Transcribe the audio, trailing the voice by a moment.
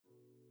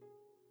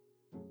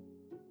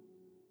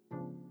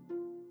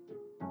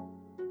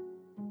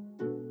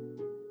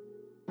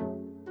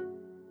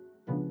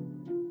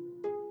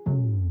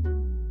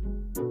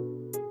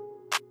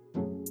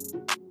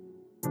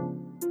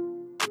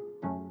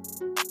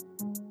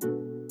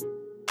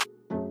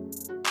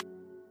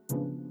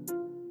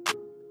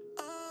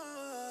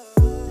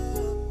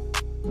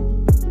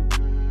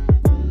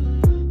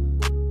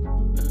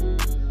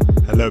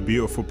Hello,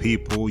 beautiful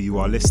people. You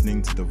are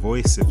listening to the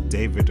voice of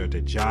David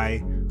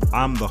Odejai.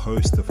 I'm the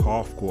host of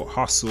Half Court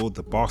Hustle,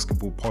 the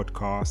basketball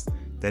podcast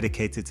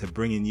dedicated to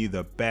bringing you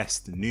the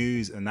best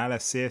news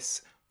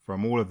analysis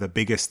from all of the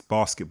biggest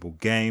basketball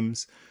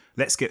games.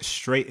 Let's get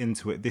straight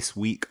into it. This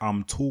week,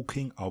 I'm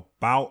talking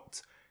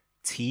about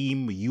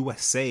Team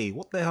USA.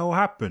 What the hell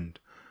happened?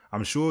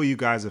 I'm sure you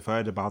guys have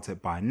heard about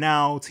it by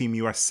now. Team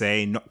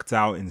USA knocked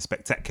out in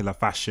spectacular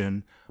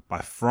fashion by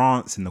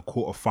France in the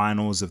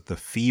quarterfinals of the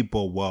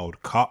FIBA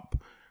World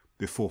Cup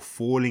before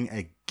falling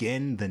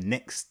again the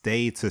next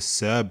day to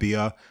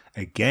Serbia,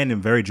 again in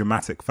very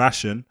dramatic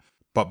fashion.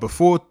 But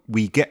before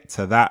we get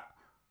to that,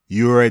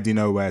 you already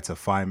know where to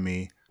find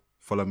me.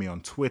 Follow me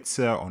on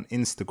Twitter, on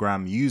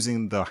Instagram,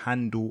 using the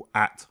handle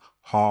at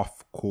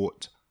Half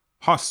Court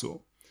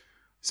Hustle.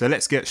 So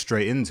let's get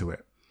straight into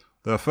it.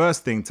 The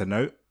first thing to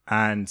note,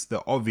 and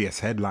the obvious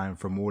headline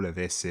from all of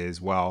this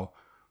is, well,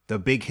 the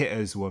big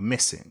hitters were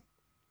missing.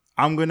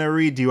 I'm going to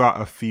read you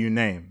out a few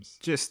names.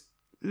 Just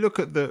look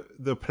at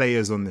the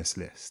players on this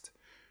list.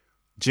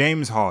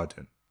 James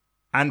Harden,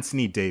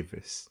 Anthony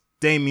Davis,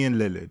 Damian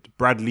Lillard,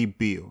 Bradley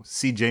Beal,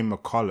 CJ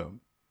McCollum.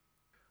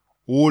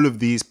 All of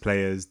these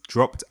players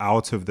dropped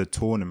out of the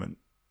tournament.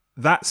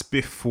 That's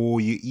before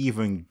you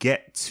even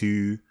get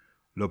to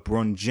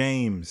LeBron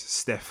James,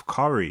 Steph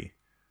Curry,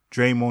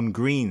 Draymond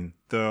Green.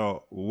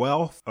 The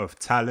wealth of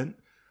talent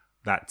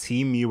that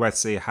Team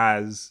USA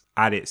has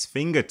at its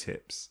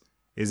fingertips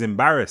is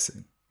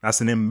embarrassing.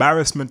 That's an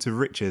embarrassment of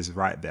riches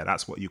right there.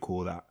 That's what you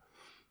call that.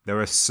 There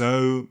are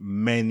so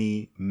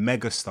many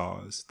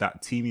megastars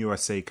that Team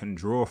USA can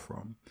draw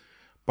from.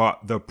 But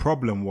the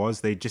problem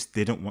was they just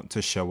didn't want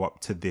to show up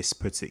to this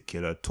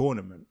particular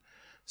tournament.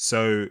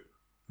 So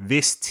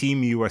this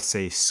Team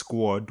USA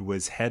squad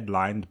was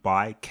headlined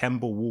by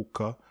Kemba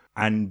Walker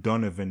and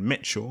Donovan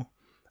Mitchell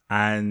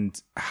and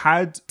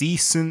had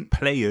decent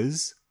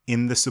players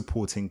in the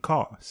supporting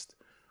cast.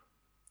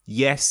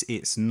 Yes,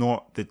 it's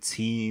not the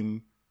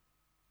team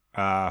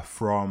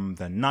from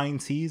the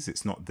 90s.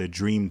 It's not the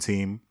Dream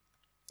Team.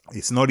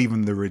 It's not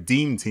even the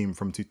Redeem Team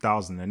from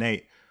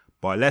 2008.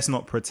 But let's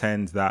not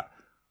pretend that,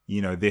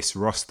 this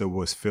roster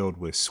was filled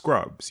with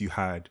scrubs. You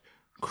had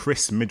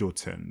Chris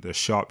Middleton, the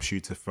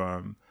sharpshooter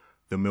from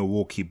the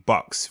Milwaukee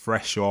Bucks,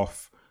 fresh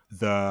off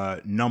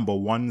the number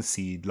 1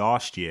 seed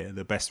last year,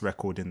 the best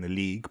record in the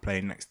league,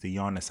 playing next to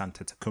Giannis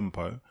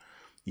Antetokounmpo.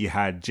 You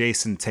had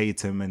Jason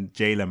Tatum and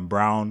Jaylen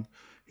Brown,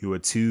 who were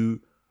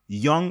two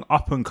young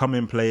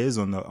up-and-coming players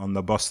on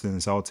the Boston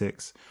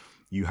Celtics.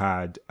 You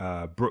had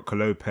Brook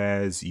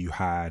Lopez, you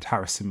had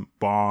Harrison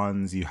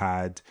Barnes, you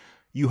had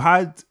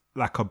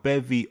like a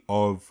bevy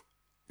of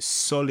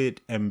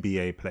solid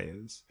NBA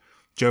players.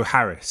 Joe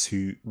Harris,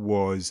 who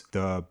was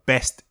the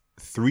best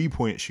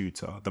three-point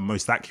shooter, the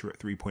most accurate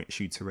three-point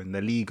shooter in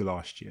the league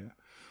last year.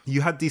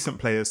 You had decent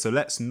players, so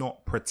let's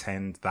not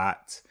pretend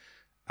that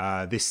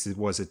this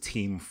was a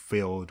team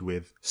filled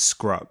with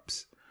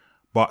scrubs.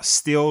 But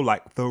still,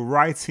 the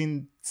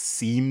writing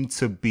seemed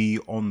to be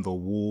on the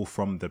wall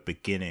from the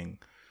beginning.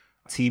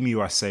 Team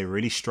USA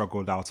really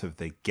struggled out of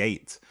the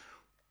gate.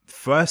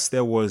 First,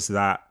 there was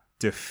that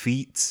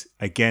defeat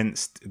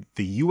against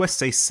the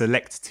USA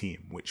Select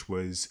team, which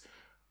was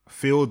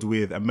filled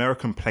with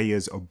American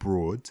players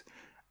abroad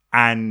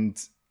and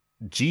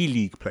G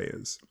League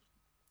players.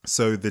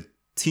 So the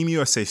Team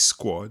USA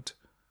squad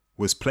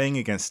was playing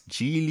against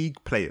G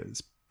League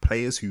players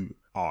who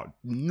are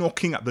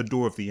knocking at the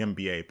door of the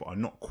NBA but are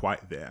not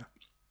quite there.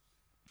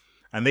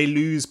 And they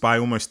lose by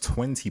almost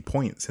 20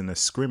 points in a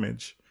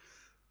scrimmage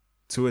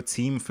to a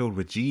team filled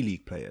with G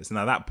League players. And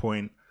at that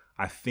point,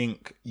 I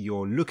think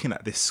you're looking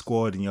at this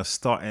squad and you're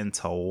starting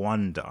to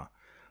wonder,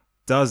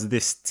 does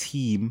this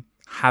team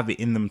have it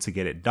in them to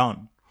get it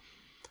done?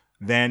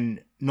 Then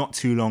not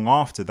too long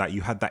after that,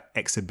 you had that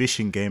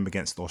exhibition game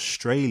against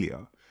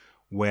Australia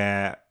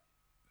where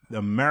the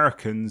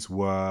Americans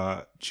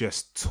were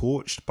just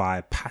torched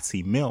by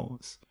Patty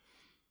Mills.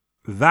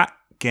 That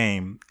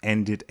game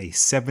ended a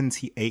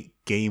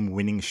 78-game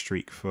winning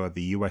streak for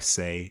the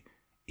USA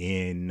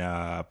in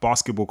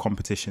basketball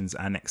competitions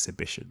and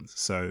exhibitions.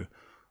 So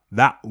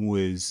that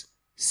was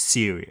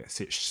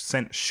serious. It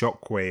sent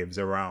shockwaves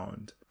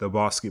around the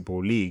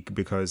basketball league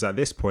because at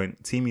this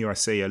point, Team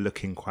USA are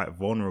looking quite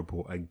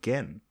vulnerable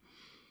again.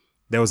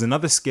 There was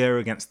another scare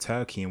against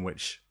Turkey in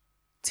which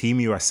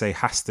Team USA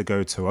has to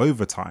go to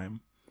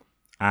overtime.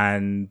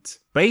 And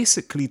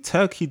basically,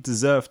 Turkey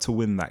deserved to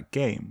win that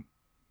game.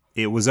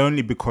 It was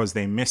only because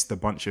they missed a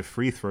bunch of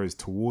free throws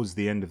towards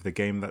the end of the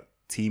game that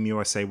Team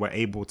USA were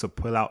able to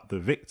pull out the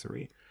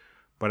victory.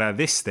 But at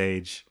this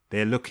stage,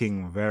 they're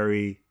looking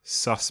very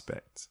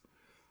suspect.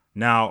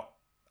 Now,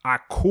 I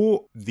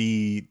caught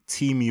the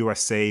Team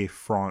USA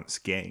France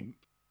game.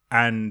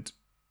 And,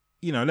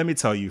 let me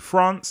tell you,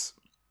 France,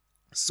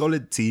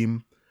 solid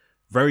team,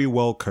 very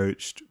well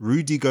coached.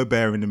 Rudy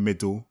Gobert in the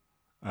middle,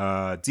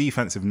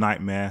 defensive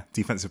nightmare,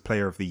 defensive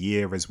player of the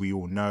year, as we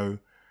all know.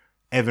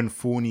 Evan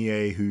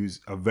Fournier, who's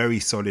a very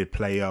solid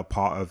player,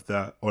 part of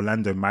the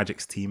Orlando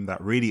Magic's team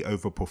that really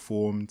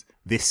overperformed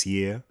this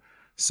year.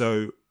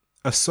 So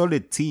a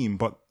solid team,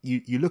 but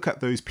you look at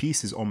those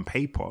pieces on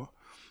paper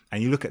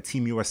and you look at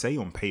Team USA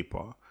on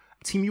paper.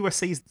 Team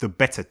USA is the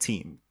better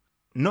team.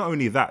 Not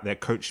only that, they're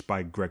coached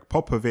by Greg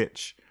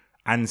Popovich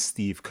and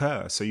Steve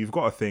Kerr. So you've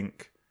got to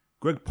think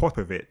Greg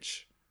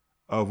Popovich,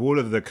 of all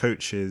of the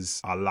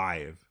coaches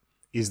alive,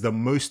 is the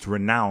most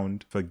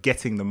renowned for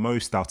getting the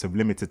most out of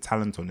limited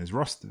talent on his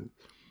roster.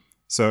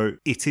 So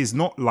it is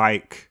not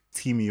like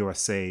Team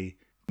USA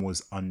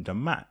was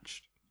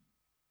undermatched.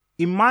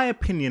 In my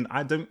opinion,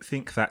 I don't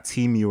think that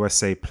Team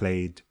USA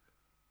played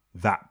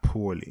that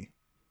poorly.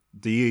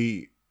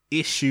 The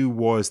issue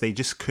was they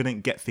just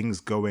couldn't get things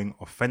going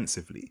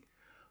offensively.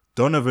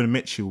 Donovan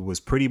Mitchell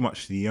was pretty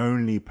much the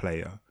only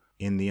player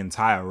in the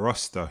entire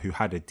roster who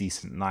had a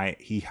decent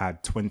night. He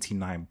had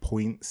 29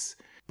 points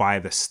by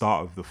the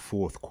start of the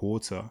fourth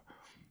quarter,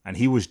 and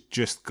he was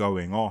just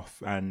going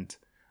off. And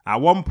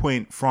at one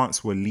point,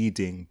 France were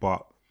leading,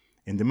 but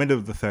in the middle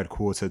of the third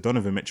quarter,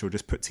 Donovan Mitchell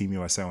just put Team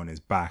USA on his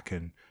back,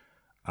 and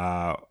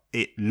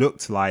it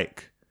looked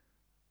like,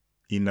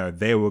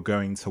 they were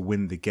going to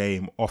win the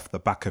game off the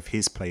back of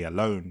his play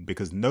alone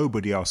because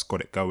nobody else got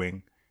it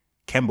going.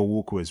 Kemba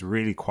Walker was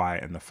really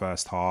quiet in the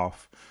first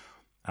half.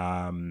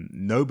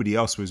 Nobody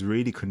else was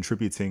really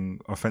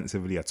contributing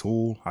offensively at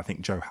all. I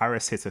think Joe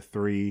Harris hit a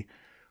 3.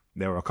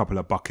 There were a couple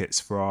of buckets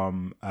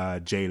from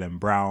Jaylen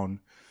Brown.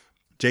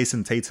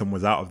 Jason Tatum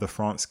was out of the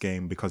France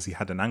game because he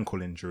had an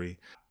ankle injury.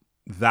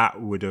 That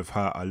would have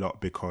hurt a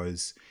lot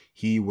because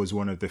he was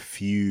one of the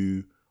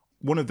few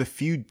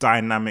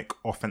dynamic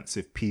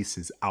offensive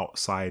pieces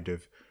outside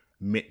of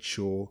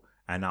Mitchell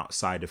and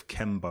outside of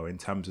Kemba in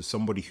terms of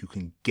somebody who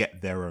can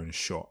get their own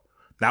shot.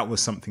 That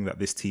was something that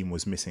this team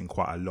was missing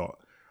quite a lot.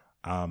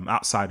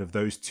 Outside of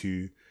those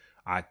two,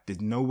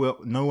 no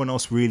one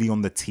else really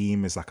on the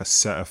team is like a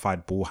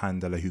certified ball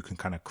handler who can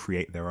kind of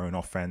create their own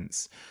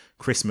offense.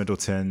 Chris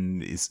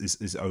Middleton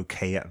is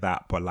okay at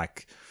that, but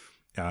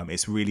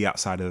it's really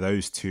outside of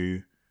those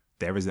two,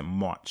 there isn't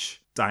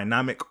much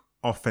dynamic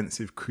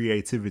offensive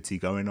creativity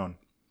going on.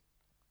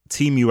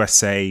 Team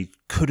USA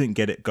couldn't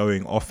get it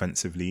going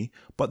offensively,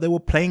 but they were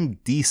playing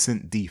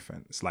decent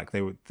defense.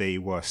 They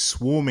were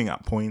swarming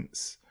at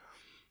points,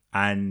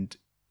 and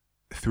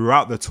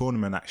throughout the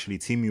tournament, actually,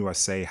 Team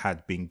USA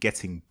had been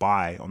getting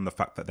by on the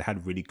fact that they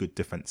had really good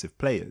defensive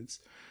players.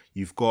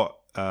 You've got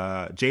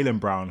Jaylen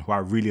Brown, who I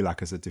really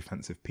like as a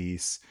defensive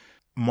piece.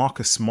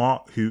 Marcus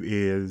Smart,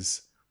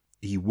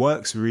 he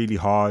works really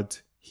hard.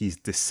 He's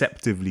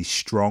deceptively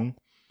strong.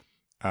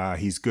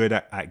 He's good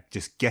at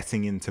just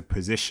getting into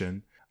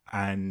position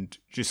and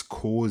just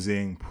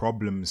causing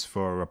problems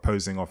for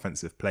opposing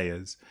offensive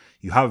players.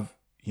 You have,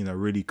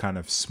 really kind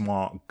of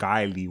smart,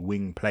 guily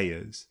wing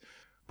players.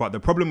 But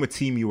the problem with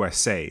Team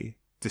USA,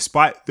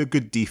 despite the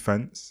good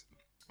defense,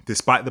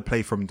 despite the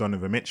play from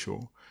Donovan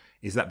Mitchell,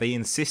 is that they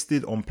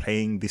insisted on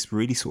playing this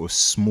really sort of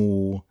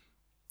small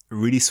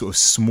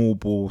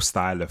ball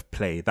style of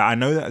play that I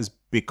know that has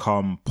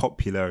become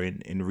popular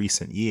in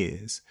recent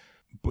years.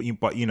 But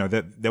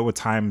there were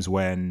times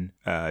when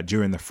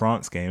during the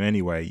France game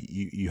anyway,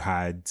 you'd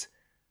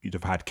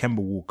have had Kemba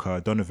Walker,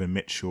 Donovan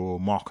Mitchell,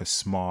 Marcus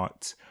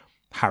Smart,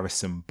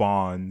 Harrison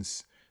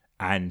Barnes,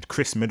 and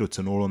Chris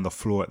Middleton all on the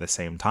floor at the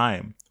same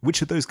time.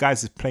 Which of those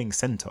guys is playing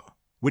center?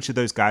 Which of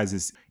those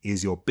guys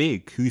is your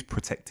big? Who's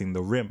protecting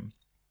the rim?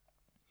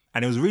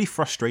 And it was really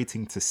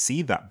frustrating to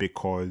see that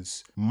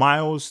because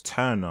Miles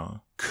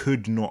Turner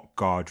could not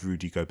guard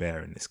Rudy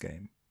Gobert in this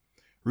game.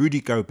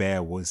 Rudy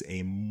Gobert was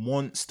a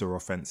monster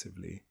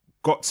offensively.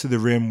 Got to the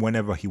rim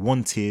whenever he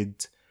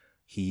wanted.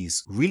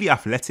 He's really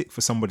athletic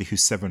for somebody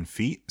who's 7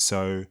 feet.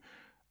 So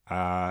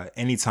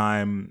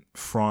anytime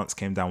France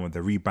came down with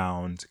the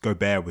rebound,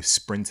 Gobert was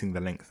sprinting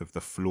the length of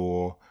the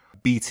floor,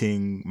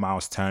 beating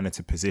Miles Turner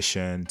to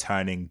position,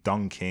 turning,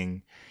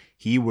 dunking.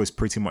 He was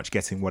pretty much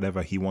getting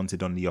whatever he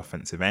wanted on the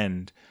offensive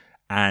end.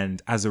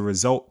 And as a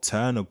result,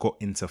 Turner got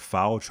into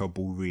foul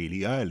trouble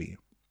really early.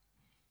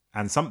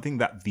 And something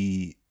that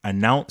the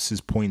announcers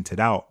pointed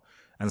out,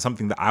 and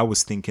something that I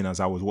was thinking as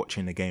I was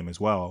watching the game as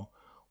well,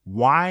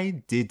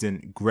 why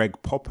didn't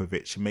Greg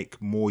Popovich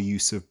make more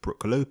use of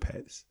Brook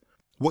Lopez?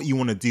 What you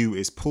want to do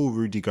is pull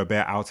Rudy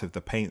Gobert out of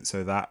the paint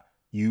so that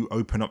you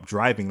open up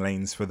driving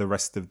lanes for the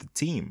rest of the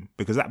team,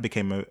 because that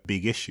became a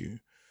big issue.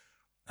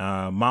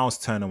 Miles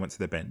Turner went to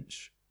the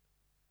bench,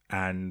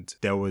 and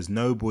there was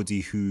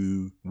nobody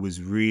who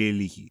was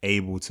really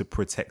able to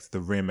protect the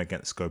rim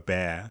against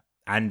Gobert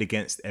and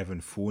against Evan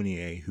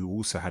Fournier, who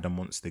also had a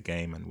monster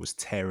game and was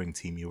tearing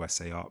Team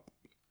USA up.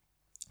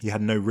 You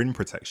had no rim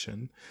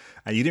protection,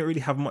 and you didn't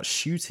really have much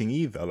shooting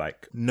either.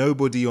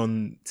 Nobody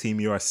on Team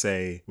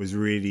USA was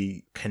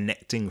really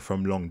connecting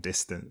from long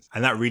distance,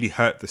 and that really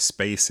hurt the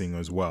spacing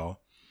as well.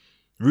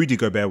 Rudy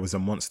Gobert was a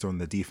monster on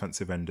the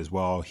defensive end as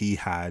well. He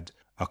had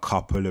a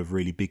couple of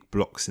really big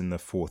blocks in the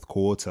fourth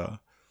quarter.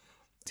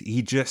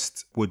 He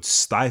just would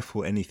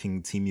stifle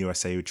anything Team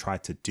USA would try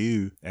to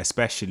do,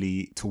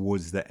 especially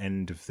towards the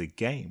end of the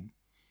game.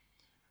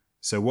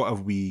 So what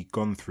have we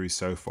gone through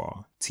so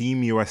far?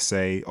 Team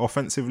USA,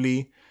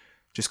 offensively,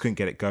 just couldn't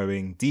get it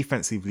going.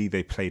 Defensively,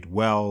 they played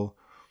well.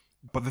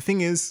 But the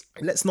thing is,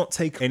 let's not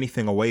take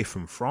anything away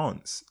from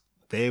France.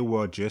 They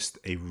were just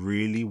a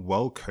really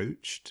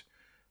well-coached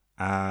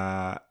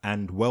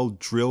and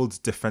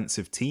well-drilled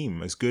defensive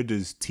team. As good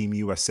as Team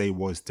USA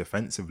was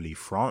defensively,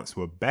 France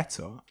were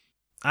better.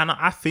 And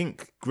I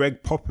think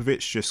Greg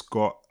Popovich just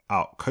got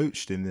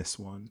out-coached in this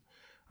one.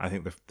 I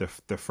think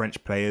the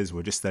French players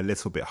were just a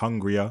little bit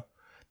hungrier.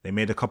 They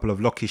made a couple of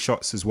lucky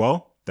shots as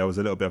well. There was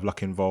a little bit of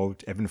luck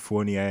involved. Evan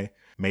Fournier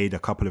made a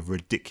couple of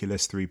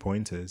ridiculous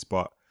three-pointers,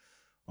 but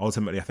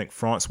ultimately I think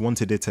France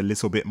wanted it a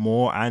little bit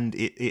more, and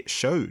it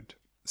showed.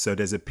 So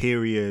there's a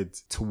period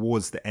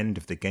towards the end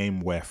of the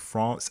game where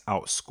France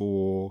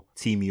outscore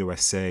Team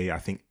USA. I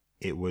think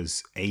it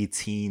was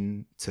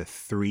 18-3.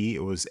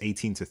 It was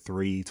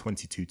 18-3,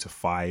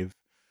 22-5.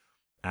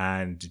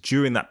 And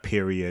during that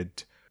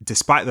period,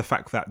 despite the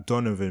fact that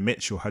Donovan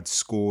Mitchell had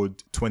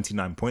scored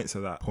 29 points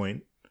at that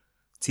point,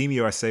 Team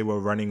USA were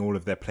running all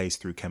of their plays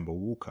through Kemba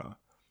Walker.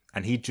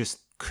 And he just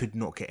could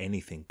not get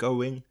anything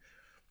going.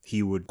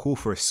 He would call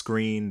for a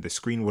screen. The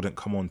screen wouldn't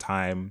come on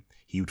time.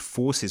 He would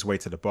force his way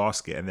to the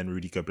basket, and then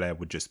Rudy Gobert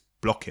would just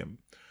block him.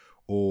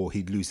 Or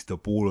he'd lose the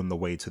ball on the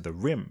way to the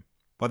rim.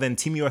 But then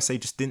Team USA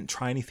just didn't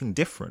try anything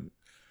different.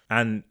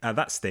 And at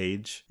that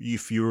stage,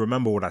 if you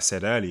remember what I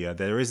said earlier,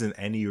 there isn't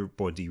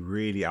anybody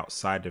really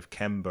outside of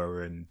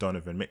Kemba and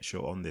Donovan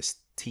Mitchell on this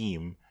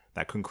team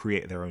that can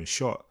create their own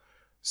shot.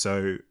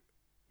 So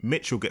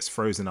Mitchell gets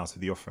frozen out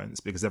of the offense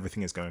because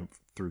everything is going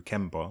through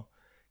Kemba.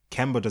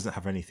 Kemba doesn't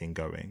have anything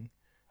going,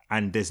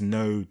 and there's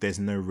no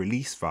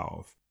release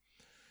valve.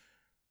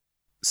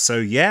 So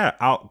yeah,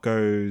 out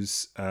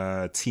goes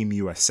Team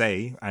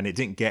USA, and it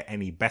didn't get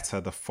any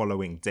better the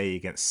following day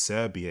against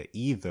Serbia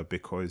either,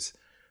 because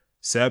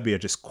Serbia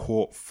just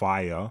caught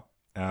fire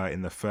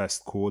in the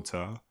first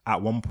quarter.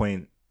 At one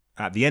point,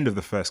 at the end of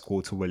the first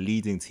quarter, we're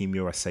leading Team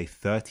USA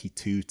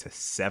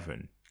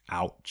 32-7.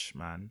 Ouch,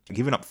 man.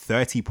 Giving up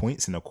 30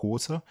 points in a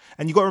quarter.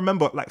 And you got to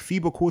remember, like,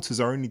 FIBA quarters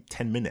are only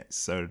 10 minutes.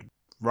 So,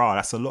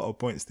 that's a lot of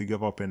points to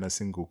give up in a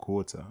single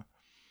quarter.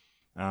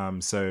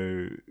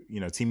 So,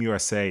 Team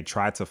USA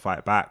tried to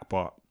fight back,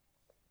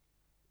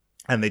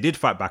 and they did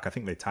fight back. I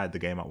think they tied the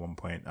game at one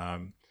point.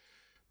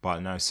 But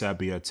no,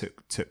 Serbia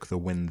took the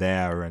win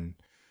there, and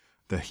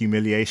the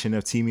humiliation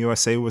of Team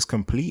USA was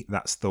complete.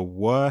 That's the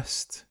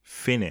worst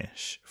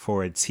finish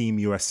for a Team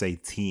USA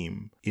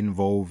team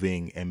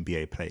involving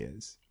NBA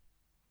players.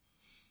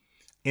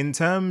 In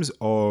terms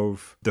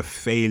of the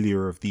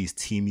failure of these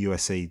Team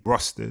USA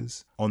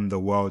rosters on the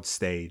world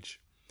stage,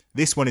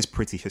 this one is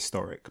pretty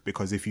historic,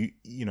 because if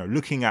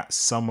looking at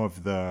some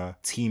of the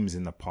teams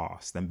in the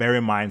past, then bear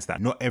in mind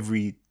that not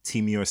every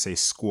Team USA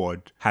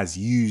squad has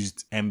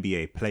used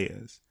NBA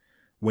players.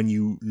 When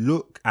you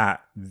look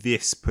at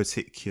this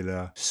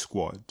particular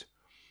squad,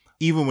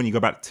 even when you go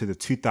back to the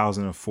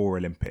 2004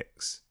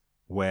 Olympics,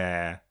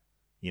 where,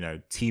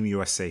 Team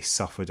USA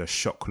suffered a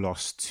shock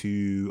loss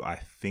to, I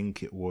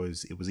think it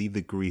was either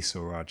Greece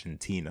or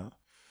Argentina.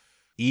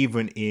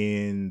 Even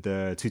in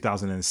the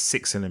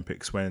 2006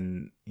 Olympics,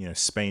 when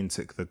Spain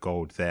took the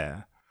gold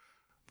there,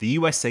 the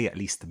USA at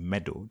least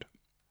medaled.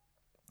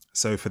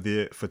 So for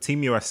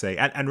Team USA,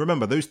 and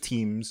remember, those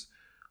teams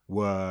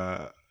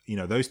were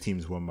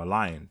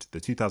maligned. The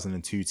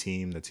 2002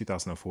 team, the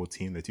 2004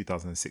 team, the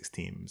 2006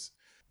 teams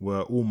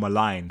were all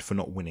maligned for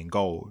not winning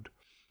gold.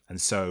 And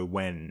so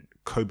when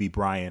Kobe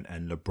Bryant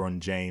and LeBron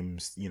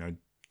James,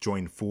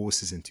 joined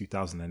forces in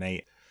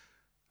 2008,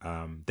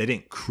 they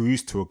didn't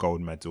cruise to a gold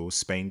medal.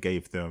 Spain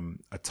gave them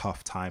a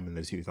tough time in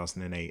the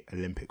 2008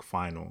 Olympic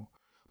final.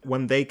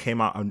 When they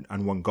came out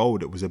and won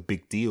gold, it was a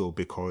big deal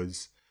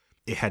because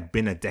it had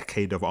been a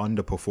decade of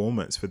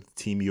underperformance for the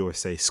Team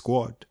USA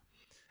squad.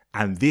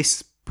 And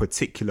this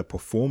particular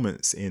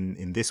performance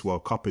in this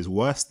World Cup is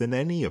worse than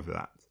any of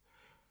that.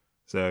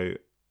 So,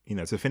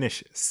 to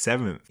finish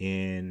 7th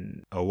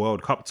in a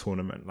World Cup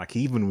tournament, like,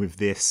 even with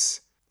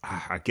this,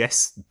 I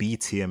guess, B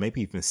tier,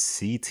 maybe even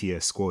C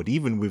tier squad,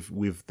 even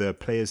with the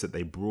players that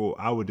they brought,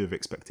 I would have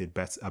expected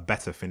a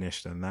better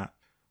finish than that.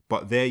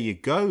 But there you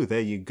go.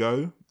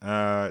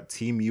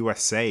 Team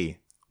USA,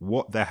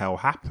 what the hell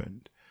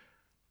happened?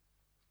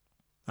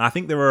 I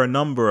think there are a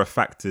number of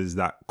factors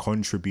that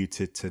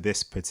contributed to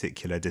this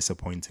particular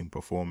disappointing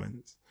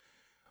performance.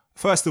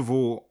 First of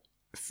all,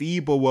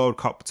 FIBA World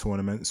Cup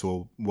tournaments,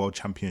 or World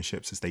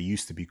Championships as they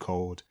used to be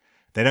called,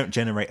 they don't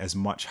generate as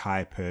much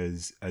hype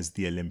as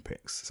the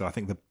Olympics. So I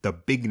think the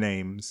big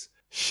names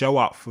show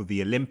up for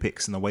the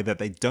Olympics in a way that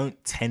they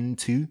don't tend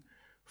to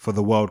for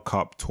the World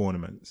Cup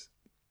tournaments.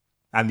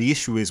 And the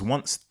issue is,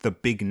 once the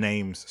big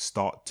names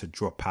start to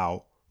drop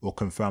out or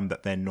confirm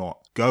that they're not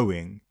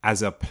going,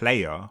 as a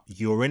player,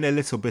 you're in a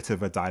little bit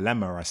of a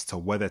dilemma as to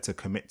whether to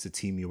commit to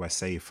Team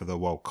USA for the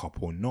World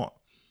Cup or not.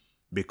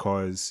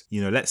 Because,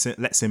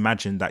 let's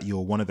imagine that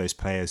you're one of those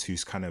players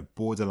who's kind of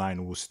borderline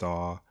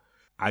all-star,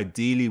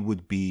 ideally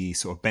would be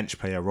sort of bench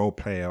player, role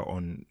player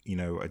on,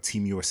 a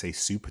Team USA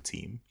super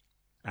team.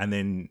 And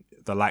then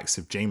the likes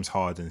of James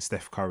Harden,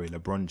 Steph Curry,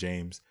 LeBron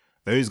James,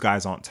 those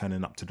guys aren't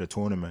turning up to the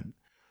tournament.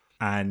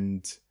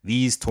 and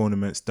these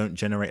tournaments don't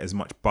generate as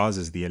much buzz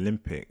as the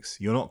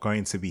Olympics, you're not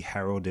going to be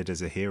heralded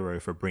as a hero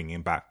for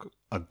bringing back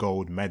a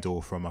gold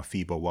medal from a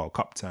FIBA World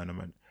Cup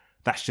tournament.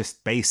 That's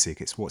just basic.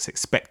 It's what's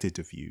expected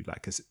of you.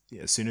 Like as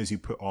soon as you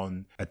put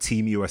on a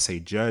Team USA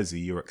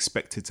jersey, you're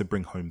expected to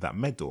bring home that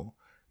medal.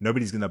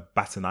 Nobody's going to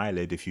bat an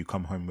eyelid if you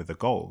come home with a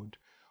gold.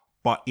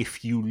 But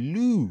if you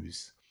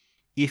lose,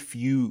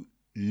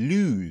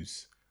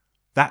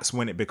 that's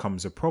when it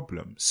becomes a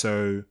problem.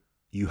 So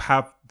you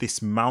have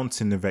this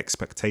mountain of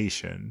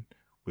expectation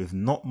with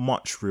not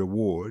much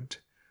reward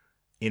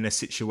in a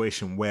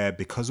situation where,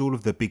 because all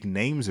of the big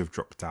names have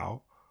dropped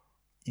out,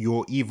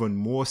 you're even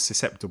more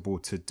susceptible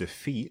to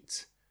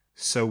defeat.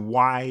 So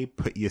why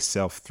put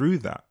yourself through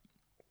that?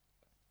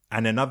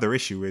 And another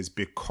issue is,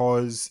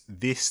 because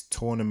this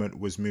tournament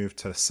was moved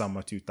to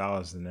summer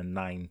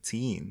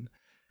 2019,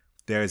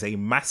 there is a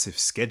massive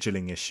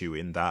scheduling issue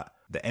in that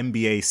the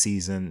NBA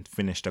season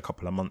finished a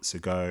couple of months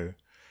ago.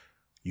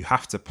 You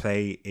have to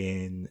play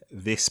in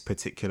this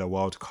particular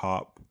World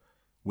Cup,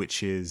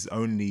 which is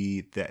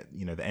only the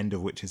end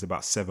of which is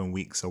about 7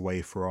 weeks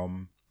away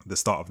from the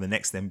start of the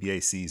next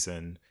NBA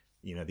season.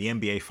 The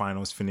NBA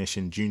finals finish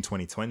in June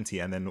 2020,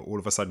 and then all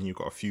of a sudden you've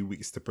got a few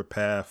weeks to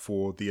prepare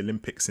for the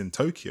Olympics in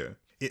Tokyo.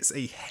 It's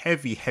a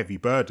heavy, heavy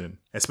burden,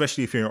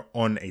 especially if you're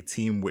on a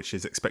team which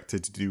is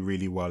expected to do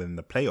really well in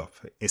the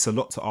playoff. It's a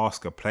lot to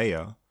ask a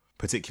player,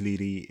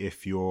 particularly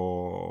if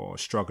you're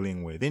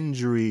struggling with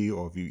injury,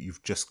 or if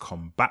you've just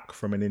come back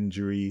from an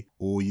injury,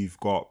 or you've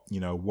got,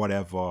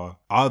 whatever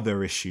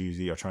other issues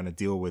that you're trying to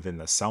deal with in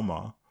the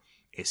summer.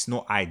 It's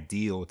not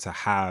ideal to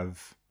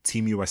have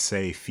Team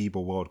USA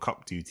FIBA World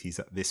Cup duties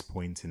at this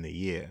point in the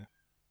year.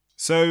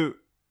 So,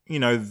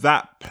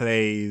 that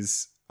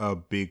plays a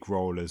big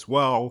role as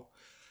well.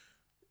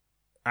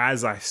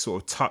 As I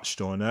sort of touched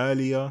on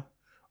earlier,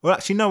 well,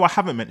 actually, no, I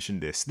haven't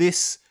mentioned this.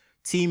 This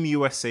Team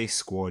USA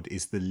squad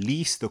is the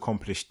least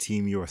accomplished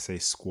Team USA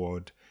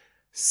squad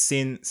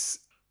since,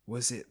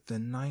 was it the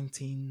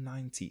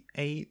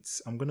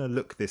 1998? I'm going to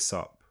look this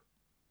up.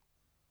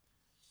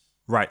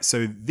 Right,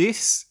 so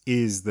this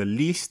is the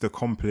least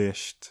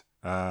accomplished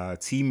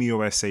Team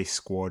USA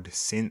squad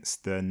since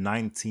the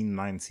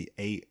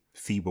 1998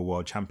 FIBA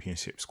World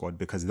Championship squad,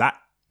 because that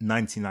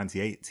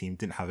 1998 team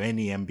didn't have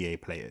any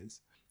NBA players.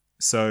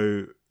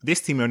 So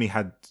this team only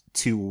had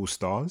 2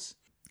 All-Stars,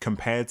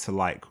 compared to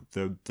like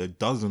the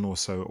dozen or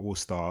so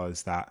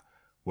All-Stars that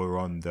were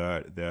on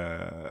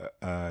the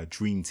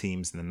Dream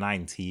Teams in the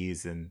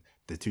 90s and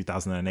the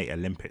 2008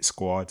 Olympic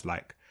squad.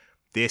 Like,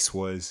 this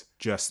was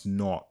just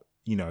not,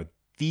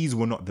 these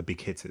were not the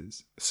big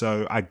hitters.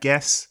 So I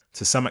guess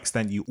to some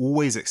extent you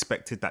always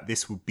expected that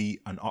this would be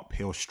an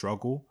uphill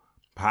struggle,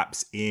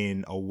 perhaps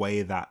in a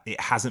way that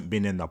it hasn't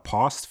been in the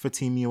past for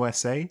Team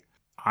USA.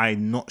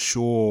 I'm not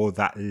sure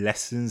that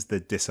lessens the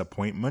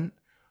disappointment,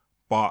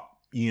 but,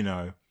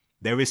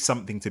 there is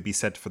something to be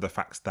said for the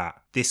fact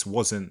that this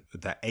wasn't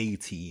the A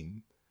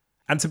team.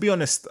 And to be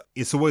honest,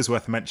 it's always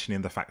worth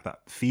mentioning the fact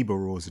that FIBA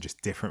rules are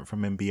just different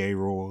from NBA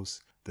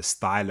rules. The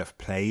style of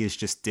play is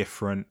just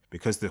different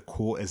because the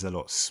court is a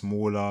lot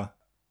smaller.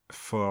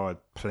 For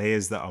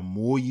players that are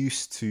more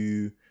used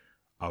to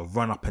a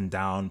run up and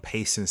down,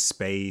 pace and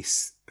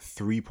space,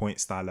 3-point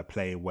style of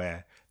play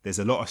where there's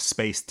a lot of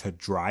space to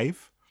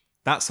drive,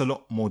 that's a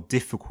lot more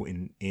difficult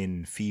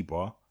in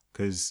FIBA,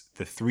 because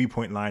the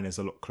 3-point line is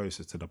a lot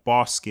closer to the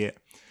basket.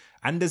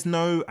 And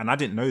and I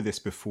didn't know this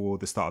before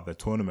the start of the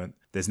tournament,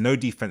 there's no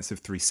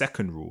defensive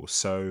 3-second rule.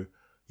 So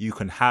you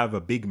can have a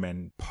big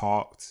man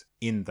parked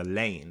in the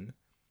lane,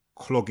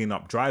 clogging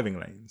up driving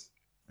lanes.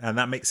 And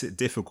that makes it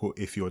difficult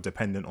if you're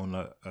dependent on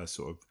a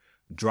sort of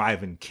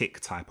drive and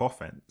kick type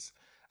offense.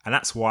 And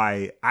that's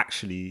why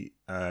actually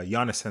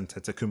Giannis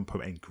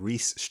Antetokounmpo and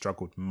Greece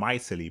struggled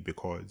mightily,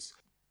 because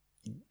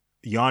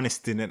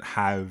Giannis didn't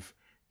have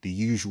the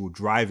usual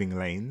driving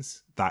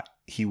lanes that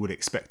he would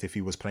expect if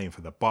he was playing for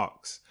the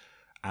Bucks,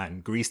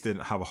 and Greece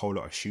didn't have a whole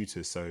lot of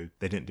shooters, so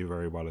they didn't do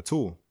very well at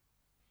all.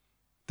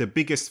 The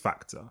biggest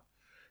factor,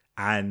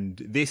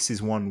 and this is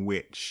one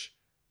which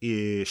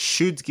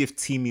should give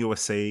Team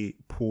USA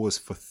pause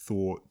for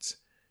thought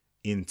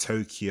in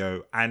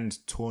Tokyo and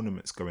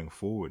tournaments going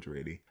forward,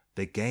 really.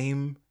 The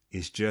game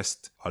is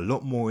just a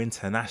lot more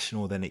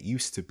international than it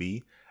used to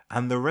be,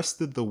 and the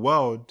rest of the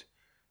world,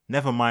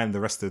 never mind the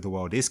rest of the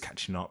world is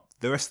catching up,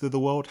 the rest of the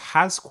world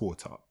has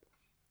caught up.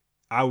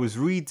 I was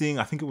reading,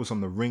 I think it was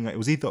on The Ringer, it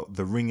was either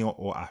The Ringer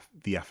or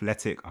The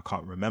Athletic, I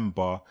can't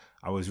remember.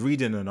 I was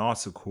reading an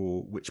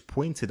article which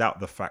pointed out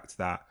the fact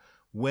that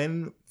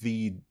when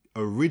the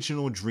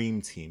original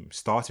Dream Team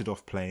started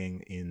off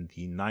playing in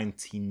the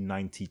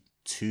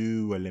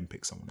 1992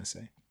 Olympics, I want to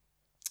say.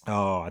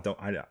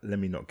 Let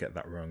me not get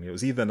that wrong. It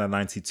was either the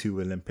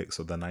 92 Olympics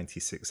or the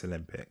 96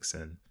 Olympics.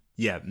 And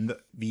yeah,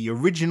 the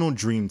original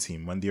Dream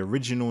Team, when the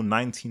original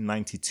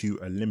 1992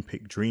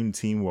 Olympic Dream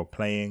Team were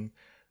playing,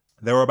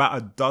 there were about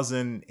a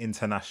dozen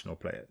international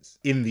players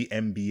in the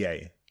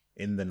NBA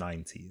in the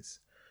 90s.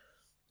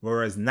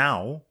 Whereas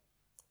now,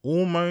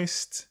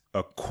 almost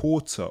a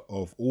quarter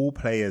of all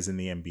players in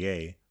the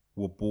NBA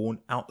were born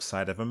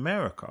outside of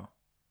America.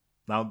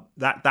 Now,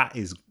 that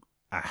is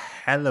a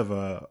hell of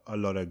a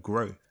lot of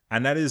growth.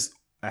 And that is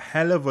a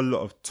hell of a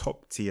lot of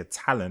top tier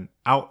talent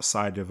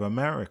outside of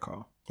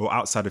America, or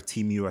outside of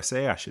Team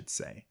USA, I should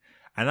say.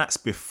 And that's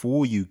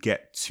before you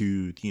get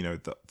to,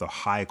 the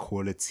high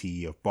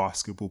quality of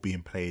basketball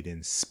being played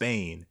in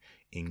Spain,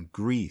 in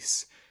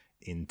Greece,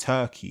 in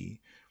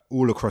Turkey,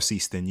 all across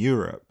Eastern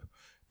Europe.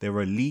 There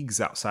are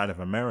leagues outside of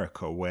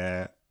America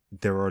where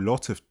there are a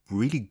lot of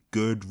really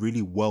good,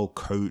 really well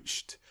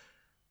coached,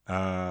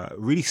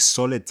 really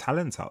solid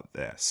talent out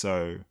there.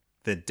 So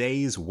the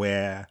days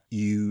where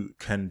you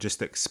can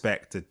just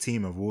expect a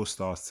team of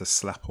all-stars to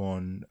slap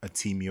on a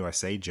Team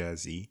USA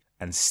jersey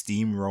and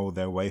steamroll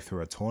their way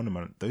through a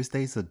tournament, those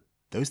days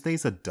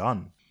are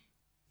done.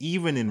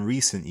 Even in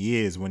recent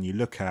years, when you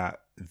look at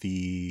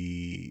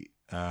the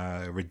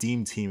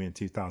Redeem team in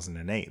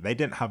 2008, they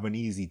didn't have an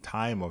easy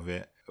time of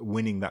it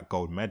winning that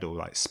gold medal.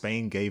 Like,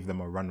 Spain gave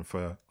them a run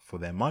for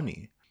their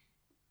money.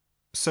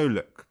 So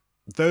look,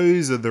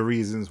 those are the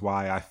reasons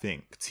why I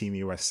think Team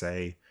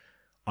USA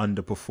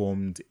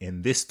underperformed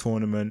in this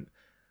tournament.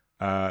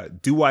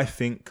 Do I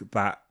think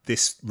that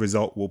this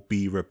result will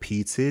be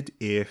repeated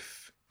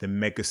if the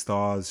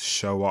megastars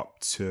show up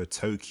to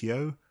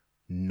Tokyo?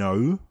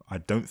 No, I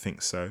don't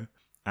think so.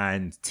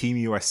 And Team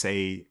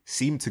USA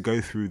seem to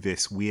go through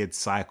this weird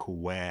cycle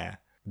where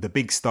the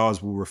big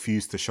stars will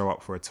refuse to show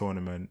up for a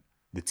tournament.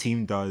 The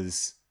team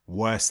does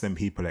worse than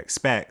people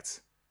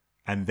expect.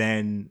 And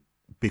then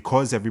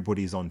because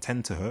everybody's on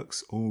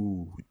tenterhooks,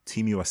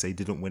 Team USA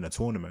didn't win a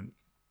tournament,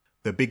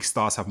 the big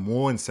stars have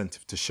more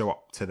incentive to show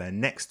up to their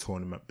next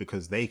tournament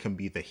because they can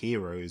be the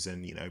heroes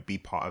and, be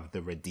part of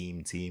the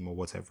Redeem team or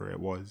whatever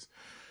it was.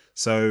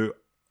 So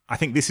I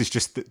think this is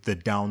just the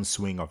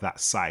downswing of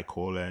that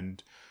cycle.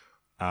 And,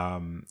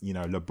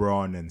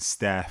 LeBron and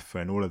Steph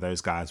and all of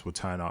those guys will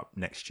turn up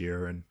next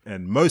year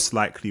and most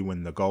likely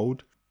win the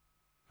gold.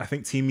 I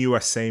think Team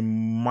USA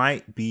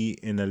might be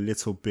in a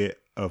little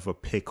bit of a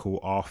pickle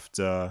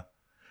after...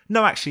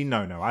 No, actually,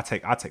 no. I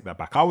take that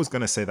back. I was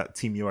going to say that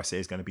Team USA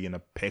is going to be in a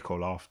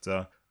pickle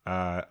after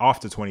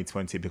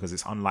 2020 because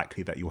it's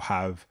unlikely that you'll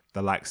have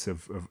the likes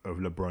of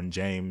LeBron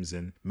James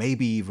and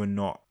maybe even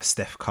not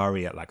Steph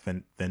Curry at like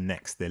the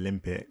next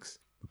Olympics.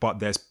 But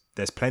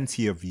there's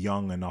plenty of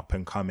young and up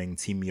and coming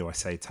Team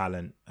USA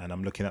talent, and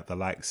I'm looking at the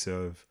likes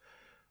of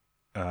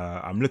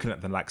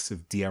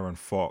De'Aaron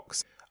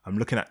Fox. I'm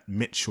looking at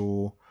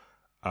Mitchell.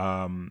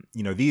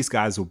 These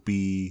guys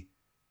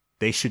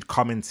they should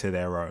come into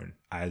their own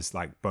as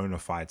like bona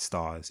fide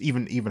stars.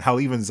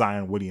 Even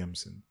Zion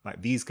Williamson.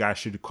 Like, these guys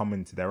should come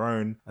into their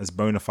own as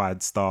bona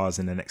fide stars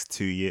in the next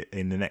few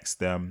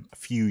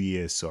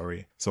years.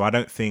 So I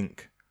don't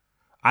think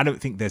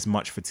there's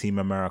much for Team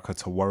America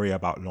to worry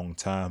about long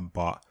term,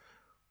 but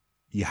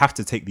you have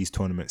to take these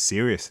tournaments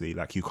seriously.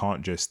 Like, you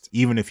can't just,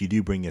 even if you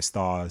do bring your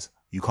stars,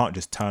 you can't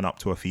just turn up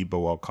to a FIBA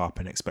World Cup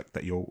and expect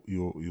that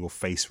you'll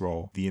face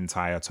roll the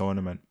entire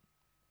tournament.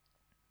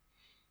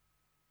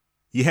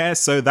 Yeah,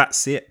 so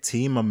that's it.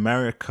 Team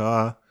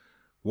America.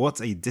 What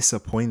a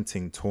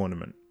disappointing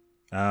tournament.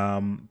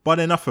 But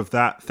enough of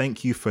that.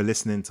 Thank you for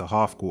listening to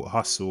Half Court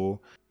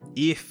Hustle.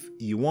 If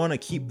you want to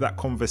keep that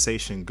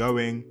conversation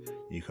going,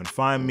 you can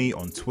find me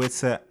on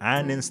Twitter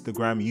and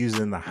Instagram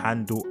using the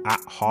handle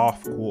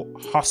 @Half Court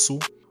Hustle.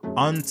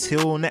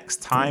 Until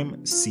next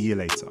time, see you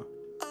later.